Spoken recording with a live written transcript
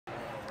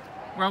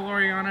Well,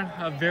 Ariana,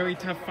 a very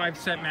tough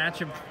 5-set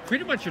match,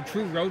 pretty much a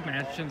true road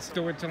match, and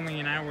still it's only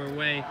an hour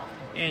away.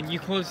 And you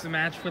closed the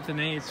match with an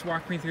ace.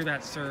 Walk me through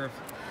that serve.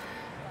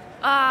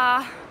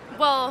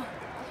 Well,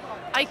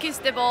 I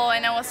kissed the ball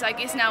and I was like,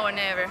 it's now or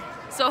never.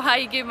 So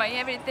I gave my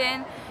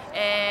everything,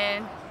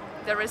 and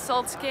the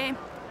results came.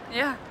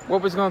 Yeah.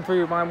 What was going through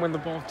your mind when the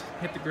ball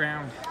hit the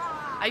ground?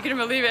 I couldn't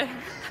believe it.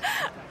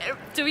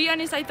 To be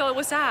honest, I thought it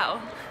was out.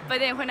 But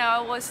then when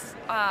I was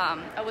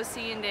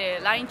seeing the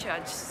line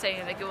judge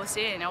saying like it was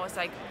in, I was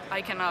like,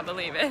 I cannot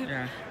believe it.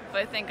 Yeah.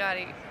 But thank God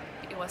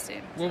it was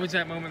in. What was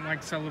that moment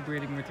like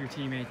celebrating with your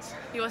teammates?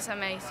 It was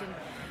amazing.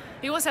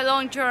 It was a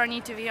long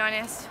journey, to be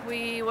honest.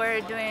 We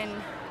were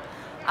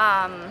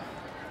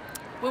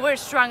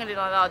struggling a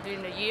lot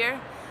during the year.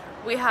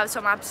 We have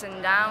some ups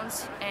and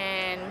downs,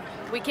 and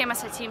we came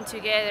as a team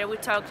together. We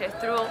talked it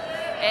through,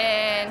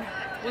 and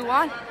we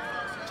won.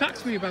 Talk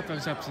to me about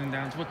those ups and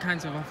downs. What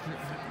kinds of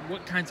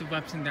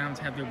ups and downs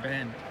have there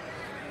been?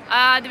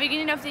 At the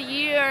beginning of the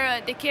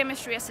year, the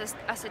chemistry as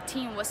a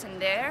team wasn't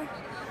there.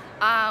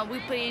 We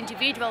played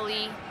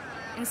individually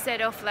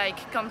instead of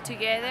like come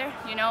together,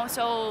 you know.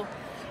 So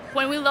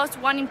when we lost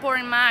one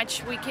important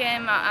match, we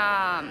came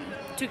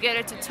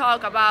together to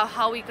talk about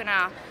how we're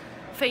gonna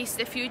face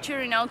the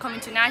future, you know, coming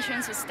to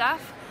nations and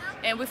stuff,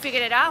 and we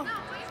figured it out.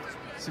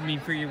 Does it mean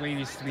for your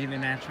ladies to be in the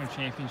national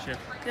championship?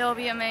 That will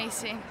be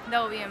amazing.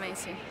 That will be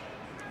amazing.